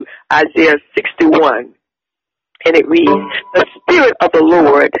Isaiah 61. And it reads, the Spirit of the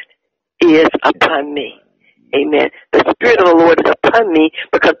Lord is upon me. Amen. The Spirit of the Lord is upon me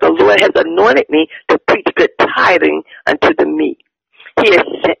because the Lord has anointed me to preach good tidings unto the meek. He has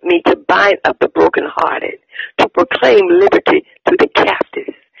sent me to bind up the brokenhearted, to proclaim liberty to the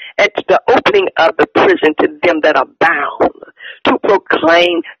captives, and to the opening of the prison to them that are bound, to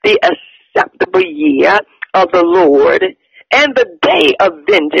proclaim the acceptable year of the Lord and the day of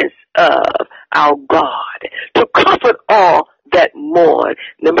vengeance of our God, to comfort all that mourn.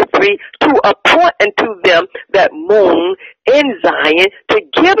 Number 3, to appoint unto them that mourn in Zion, to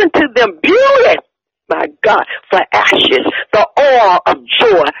give unto them beauty, my God, for ashes, the oil of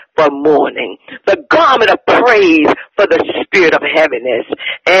joy for mourning, the garment of praise for the spirit of heaviness,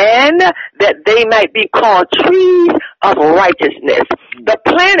 and that they might be called trees of righteousness, the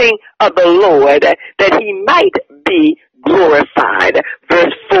planting of the Lord, that he might be glorified.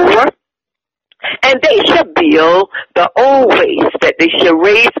 Verse 4, and they shall build the old ways, that they shall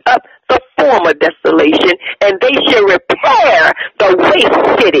raise up the former desolation, and they shall repair the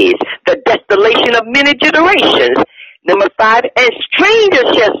waste cities, the desolation of many generations. Number 5, and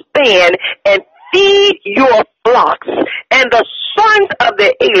strangers shall stand and feed your flocks, and the sons of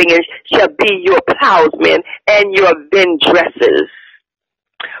the aliens shall be your plowsmen and your vine-dressers.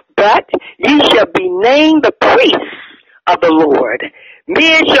 But ye shall be named the priests of the Lord.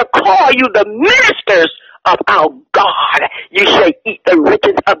 Men shall call you the ministers of our God. You shall eat the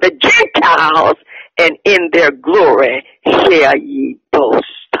riches of the Gentiles, and in their glory shall ye boast.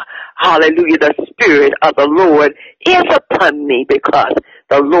 Hallelujah. The Spirit of the Lord is upon me because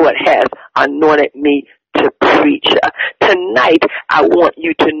the Lord has anointed me to preach. Tonight, I want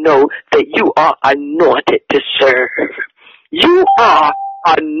you to know that you are anointed to serve. You are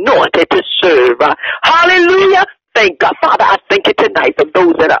anointed to serve. Hallelujah. Thank God. Father, I thank you tonight for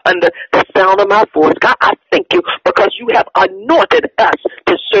those that are under the sound of my voice. God, I thank you because you have anointed us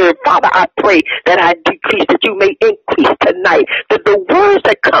to serve. Father, I pray that I decrease, that you may increase tonight, that the words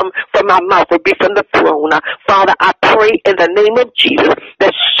that come from my mouth will be from the throne. Father, I pray in the name of Jesus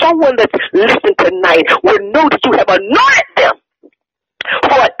that someone that's listening tonight will know that you have anointed them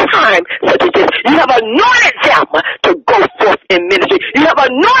for a time such as this. You have anointed them to go forth in ministry. You have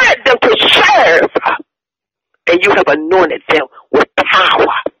anointed them to serve. And you have anointed them with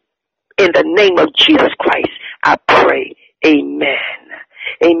power. In the name of Jesus Christ, I pray. Amen.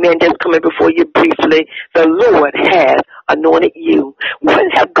 Amen. Just coming before you briefly, the Lord has anointed you. What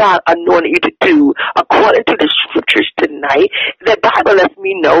have God anointed you to do? According to the scriptures tonight, the Bible lets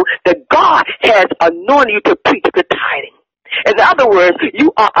me know that God has anointed you to preach the tidings. In other words,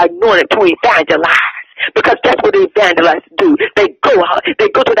 you are anointed to evangelize. Because that's what the evangelists do. They go out, they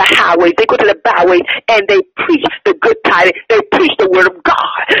go to the highways, they go to the byways, and they preach the good tidings. They preach the word of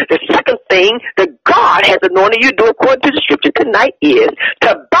God. The second thing that God has anointed you to do according to the scripture tonight is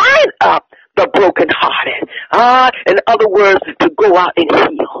to bind up the brokenhearted. In other words, to go out and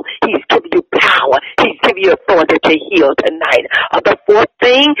heal. He's giving you power. He's giving you authority to heal tonight. The fourth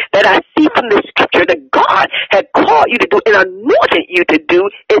thing that I see from the scripture that God had called you to do and anointed you to do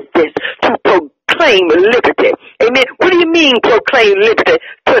is this, to proclaim liberty. Amen. What do you mean proclaim liberty?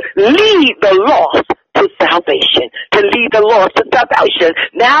 To lead the lost to salvation. To lead the lost to salvation.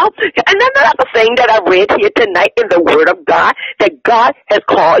 Now, another thing that I read here tonight in the Word of God that God has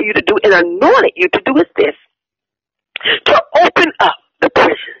called you to do and anointed you to do is this. To open up the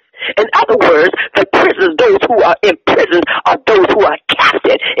prisons. In other words, the prisoners, those who are in prison, are those who are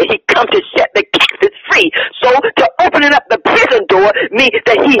captive, and he comes to set the captives free. So to opening up the prison door means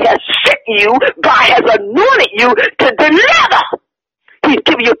that he has sent you, God has anointed you to deliver. He's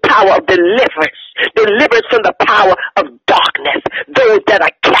giving you power of deliverance from the power of darkness. Those that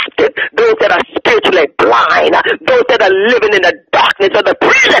are captive, those that are spiritually blind, those that are living in the darkness of the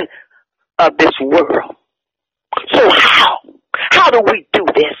prison of this world. So how do we do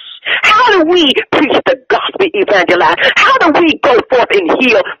this? How do we preach the gospel, evangelize? How do we go forth and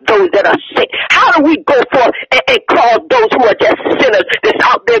heal those that are sick? How do we go forth and call those who are just sinners that's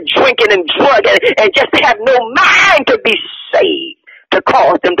out there drinking and drugging and just have no mind to be saved, to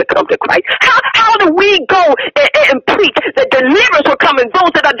cause them to come to Christ? How do we go and preach that deliverance will come in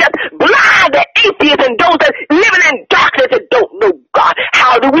those that are just blind, the atheists, and those that are living in darkness and don't know God?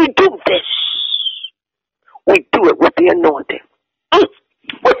 How do we do this? We do it with the anointing.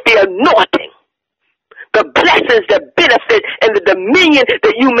 With the anointing. The blessings, the benefits, and the dominion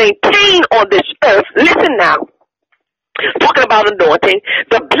that you maintain on this earth. Listen now. Talking about anointing.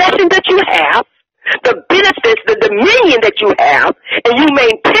 The blessing that you have, the benefits, the dominion that you have, and you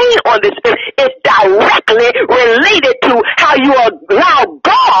maintain on this earth is directly related to how you allow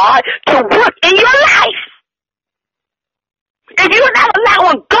God to work in your life. If you're not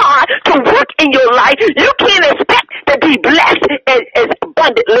allowing God to work in your life, you can't expect to be blessed as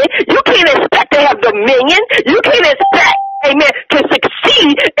abundantly. You can't expect to have dominion. You can't expect, amen, to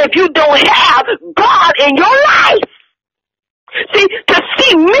succeed if you don't have God in your life. See, to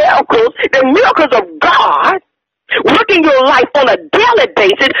see miracles, the miracles of God, work in your life on a daily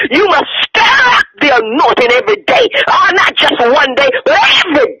basis, you must stir up the anointing every day. Oh, not just one day, but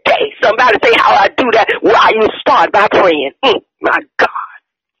every day. Somebody say, how I do that? Why? You start by praying. My God.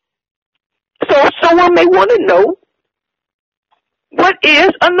 So someone may want to know, what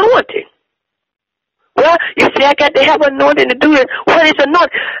is anointing? Well, you see, I got to have anointing to do it. What is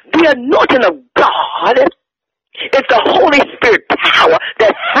anointing? The anointing of God is the Holy Spirit power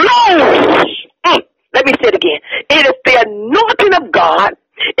that flows. Let me say it again. It is the anointing of God.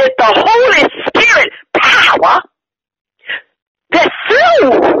 It's the Holy Spirit power that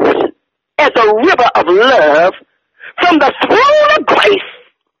flows as a river of love from the throne of grace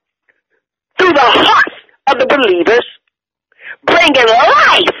through the hearts of the believers, bringing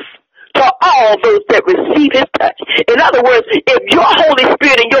life to all those that receive his touch. In other words, if your Holy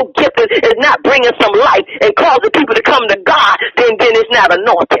Spirit and your gift is not bringing some life and causing people to come to God, then it's not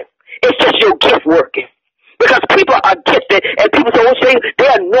anointing. It's just your gift working. Because people are gifted and people say, oh,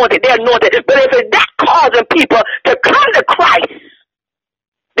 they're anointed. But if it's not causing people to come to Christ,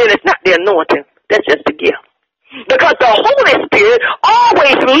 then it's not the anointing. That's just a gift. Because the Holy Spirit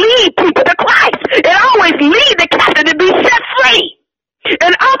always leads people to Christ. It always leads the captive to be set free.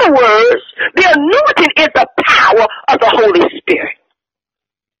 In other words, the anointing is the power of the Holy Spirit.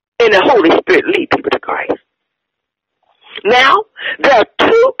 And the Holy Spirit leads people to Christ. Now, there are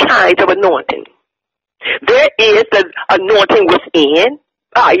two kinds of anointing. There is the anointing within,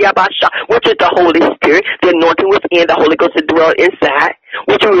 which is the Holy Spirit. The anointing within, the Holy Ghost to dwell inside,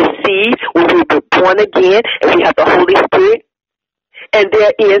 which we receive when we were born again, and we have the Holy Spirit. And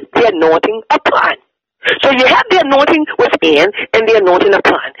there is the anointing upon. So you have the anointing within and the anointing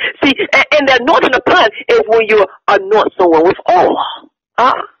upon. See, and the anointing upon is when you anoint someone with oil.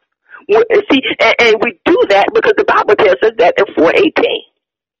 See, and we do that because the Bible tells us that in 4:18.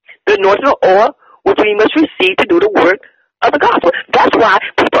 The anointing of oil, which we must receive to do the work of the gospel. That's why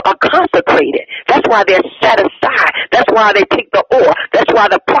people are consecrated. That's why they're set aside. That's why they take the oil. That's why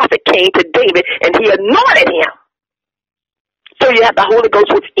the prophet came to David and he anointed him. So you have the Holy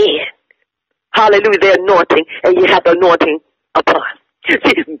Ghost within. Hallelujah, the anointing, and you have the anointing upon.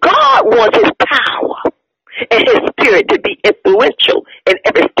 See, God wants his power and his spirit to be influential in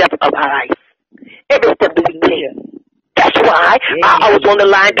every step of our life. Every step that we live. That's why I was on the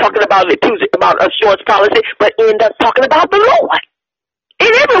line talking about insurance policy, but end up talking about the Lord.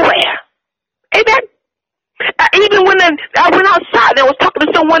 It's everywhere. Amen. Even when I went outside, I was talking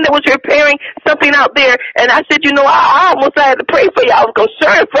to someone that was repairing something out there, and I said, I almost had to pray for you. I was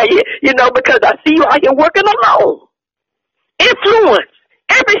concerned for you, because I see you out here working alone. Influence,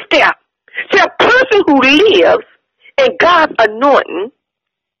 every step. See, a person who lives in God's anointing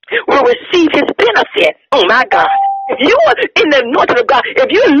will receive his benefits. Oh, my God. If you are in the anointing of God, if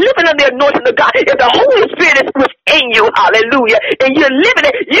you're living in the anointing of God, if the Holy Spirit is within you, hallelujah, and you're living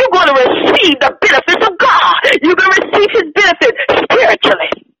it, you're going to receive the benefits of God. You're going to receive his benefits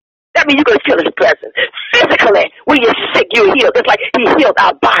spiritually. That means you're going to feel his presence. Physically, when you're sick, you're healed. It's like he healed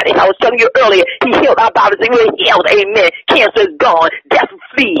our body. I was telling you earlier, he healed our bodies. And we're healed, amen. Cancer is gone. Death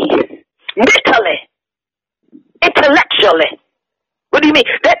flees. Mentally, intellectually. What do you mean?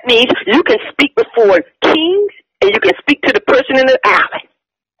 That means you can speak before kings, and you can speak to the person in the alley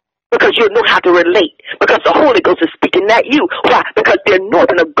because you know how to relate. Because the Holy Ghost is speaking, not you. Why? Because the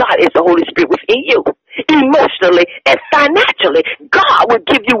anointing of God is the Holy Spirit within you. Emotionally and financially, God will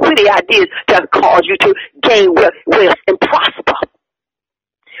give you witty ideas that cause you to gain wealth and prosper.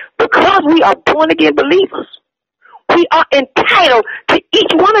 Because we are born-again believers, we are entitled to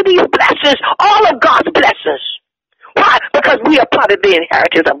each one of these blessings, all of God's blessings. Why? Because we are part of the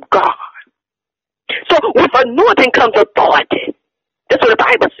inheritance of God. So with anointing comes authority. That's what the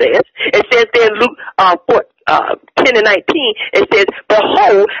Bible says. It says there in Luke 10:19, it says,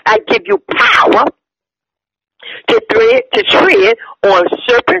 behold, I give you power to tread on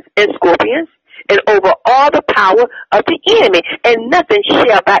serpents and scorpions and over all the power of the enemy, and nothing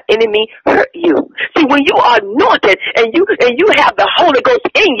shall by any means hurt you. See, when you are anointed and you have the Holy Ghost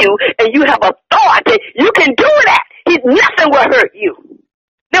in you and you have authority, you can do that. Nothing will hurt you.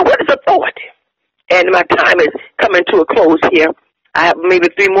 Now, what is authority? And my time is coming to a close here. I have maybe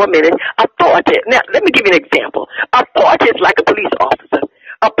 3 more minutes. Authority. Now, let me give you an example. Authority is like a police officer.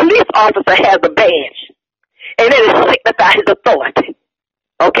 A police officer has a badge, and it signifies his authority.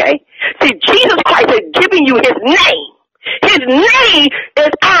 Okay? See, Jesus Christ has given you his name. His name is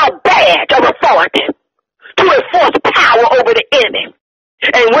our badge of authority to enforce power over the enemy.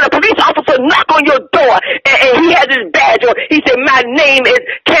 And when a police officer knock on your door and he has his badge on, he said, my name is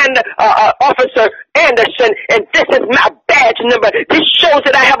Officer Anderson, and this is my badge number. This shows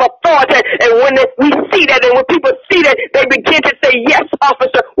that I have authority. And when we see that, and when people see that, they begin to say, yes,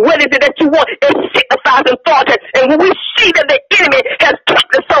 officer, what is it that you want? It signifies authority. And when we see that the enemy has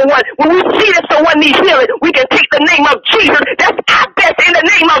captured someone, when we see that someone needs healing, we can take the name of Jesus. That's our best in the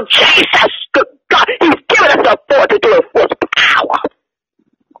name of Jesus. Good God, he's given us authority to enforce power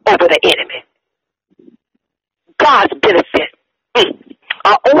over the enemy. God's benefits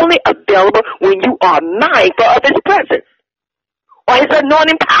are only available when you are mindful of his presence or his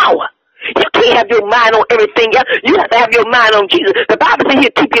anointing power. You can't have your mind on everything else. You have to have your mind on Jesus. The Bible says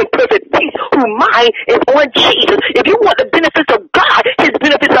he'll keep you in perfect peace whose mind is on Jesus. If you want the benefits of God, his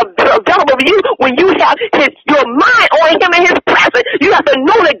benefits are available to you when you have your mind on him and his presence. You have to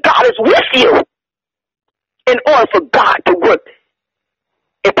know that God is with you in order for God to work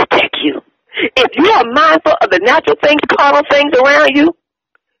and protect you. If you are mindful of the natural things, carnal things around you,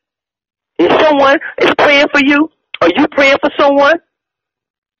 and someone is praying for you, or you praying for someone,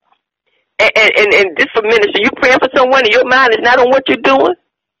 and this for ministry, you praying for someone and your mind is not on what you're doing,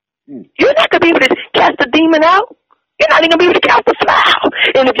 you're not going to be able to cast the demon out. You're not even going to be able to cast the fly out.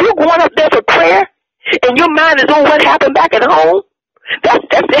 And if you're going up there for prayer, and your mind is on what happened back at home, that's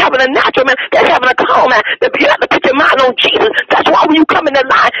having a natural man. That's having a calm man. You have to put your mind on Jesus. That's why when you come in the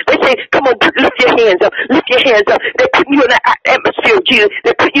line, they say, come on, lift your hands up. Lift your hands up. They put you in the atmosphere of Jesus.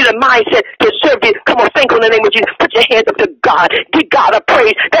 They put you in the mindset to serve you. Come on, think on the name of Jesus. Put your hands up to God. Give God a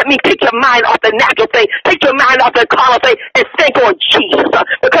praise. That means take your mind off the natural thing. Take your mind off the carnal thing and think on Jesus.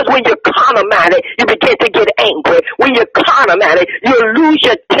 Because when you're carnal-minded, you begin to get angry. When you're carnal-minded, you'll lose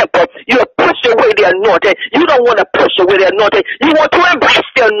your temper. You'll push away the anointing. You don't want to push away the anointing. You want to embrace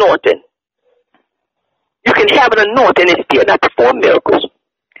the anointing. You can have an anointing and still not perform miracles.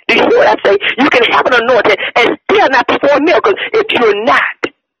 Do you hear what I say? You can have an anointing and still not perform miracles if you're not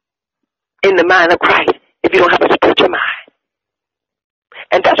in the mind of Christ, if you don't have a spiritual mind.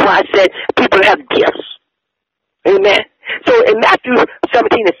 And that's why I said people have gifts. Amen. So in Matthew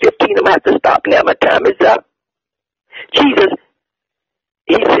 17 and 15, I'm going to have to stop now. My time is up. Jesus,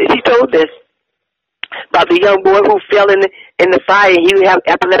 he told this about the young boy who fell in the fire, and he would have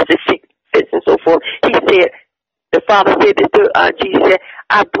epilepsy fits and so forth. He said, the father said this to Jesus, said,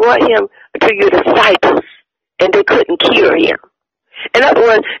 I brought him to your disciples, and they couldn't cure him. In other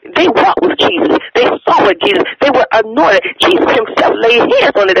words, they walked with Jesus. They saw with Jesus. They were anointed. Jesus himself laid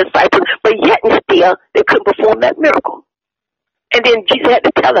hands on the disciples, but yet and still, they couldn't perform that miracle. And then Jesus had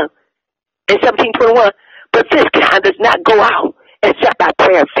to tell them in 17:21, but this kind does not go out except by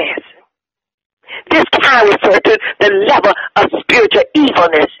prayer and fasting. This kind refers to the level of spiritual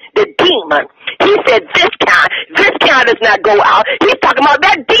evilness, the demon. He said this kind does not go out. He's talking about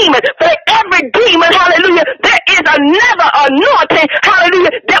that demon. For every demon, hallelujah, there is another anointing,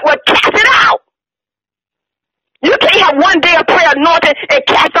 hallelujah, that will cast it out. You can't have one day of prayer anointing and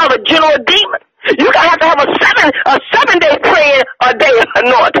cast out a general demon. You're going to have a 7-day praying a day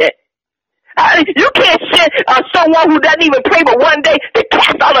anointing. You can't send someone who doesn't even pray but one day to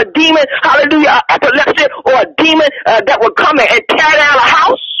cast out a demon, hallelujah, epilepsy, or a demon that will come and tear down a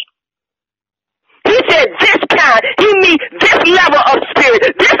house. He said this kind, he means this level of spirit,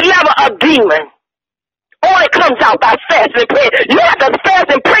 this level of demon. Only comes out by fasting and prayer. You have to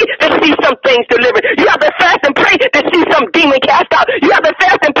fast and pray to see some things delivered. You have to fast and pray to see some demon cast out. You have to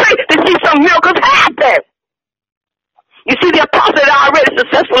fast and pray to see some miracles happen. You see, the apostles had already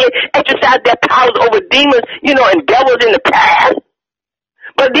successfully exercised their powers over demons, and devils in the past.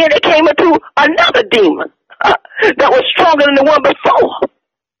 But then they came into another demon that was stronger than the one before.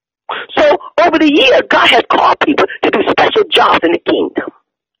 So over the years, God has called people to do special jobs in the kingdom.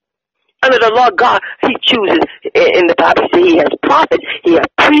 Under the Lord God, he chooses, in the Bible, he has prophets, he has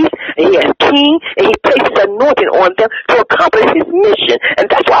priests, and he has kings, and he places anointing on them to accomplish his mission. And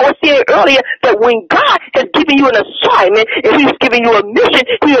that's why I was saying earlier that when God has given you an assignment, and he's giving you a mission,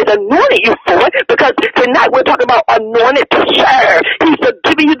 he has anointed you for it, because tonight we're talking about anointed to serve. He's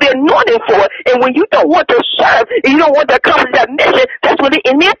giving you the anointing for it. And when you don't want to serve, and you don't want to accomplish that mission, that's when the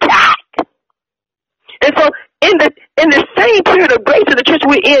enemy attacks. And so, in the same period of grace of the church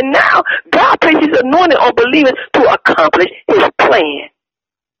we're in now, God places anointing on believers to accomplish his plan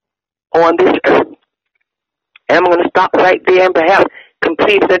on this earth. And I'm going to stop right there and perhaps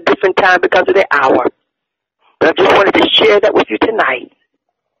complete at a different time because of the hour. But I just wanted to share that with you tonight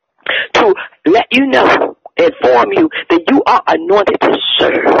to let you know inform you that you are anointed to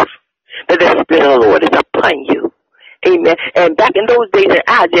serve, that the Spirit of the Lord is upon you. Amen. And back in those days in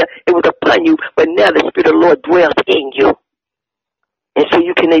Isaiah, it was upon you, but now the Spirit of the Lord dwells in you. And so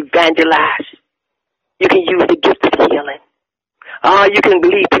you can evangelize. You can use the gift of healing. You can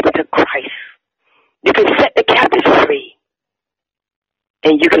lead people to Christ. You can set the captives free.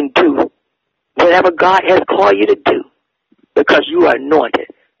 And you can do whatever God has called you to do because you are anointed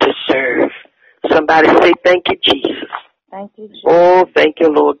to serve. Somebody say, thank you, Jesus. Thank you, Jesus. Oh, thank you,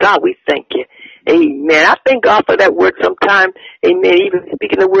 Lord. God, we thank you. Amen. I thank God for that word sometime. Amen. Even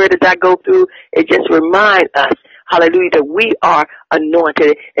speaking the word as I go through, it just reminds us, hallelujah, that we are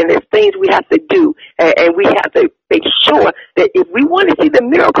anointed and there's things we have to do. And we have to make sure that if we want to see the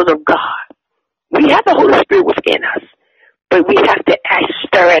miracles of God, we have the Holy Spirit within us. But we have to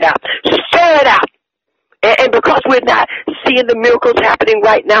stir it up. Stir it up. And because we're not seeing the miracles happening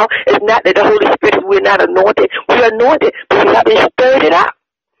right now, it's not that the Holy Spirit, we're not anointed. We're anointed, but we haven't stirred it up.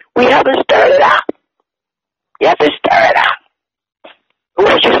 We haven't stirred it up. You have to stir it up. And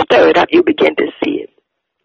once you stir it up, you begin to see it.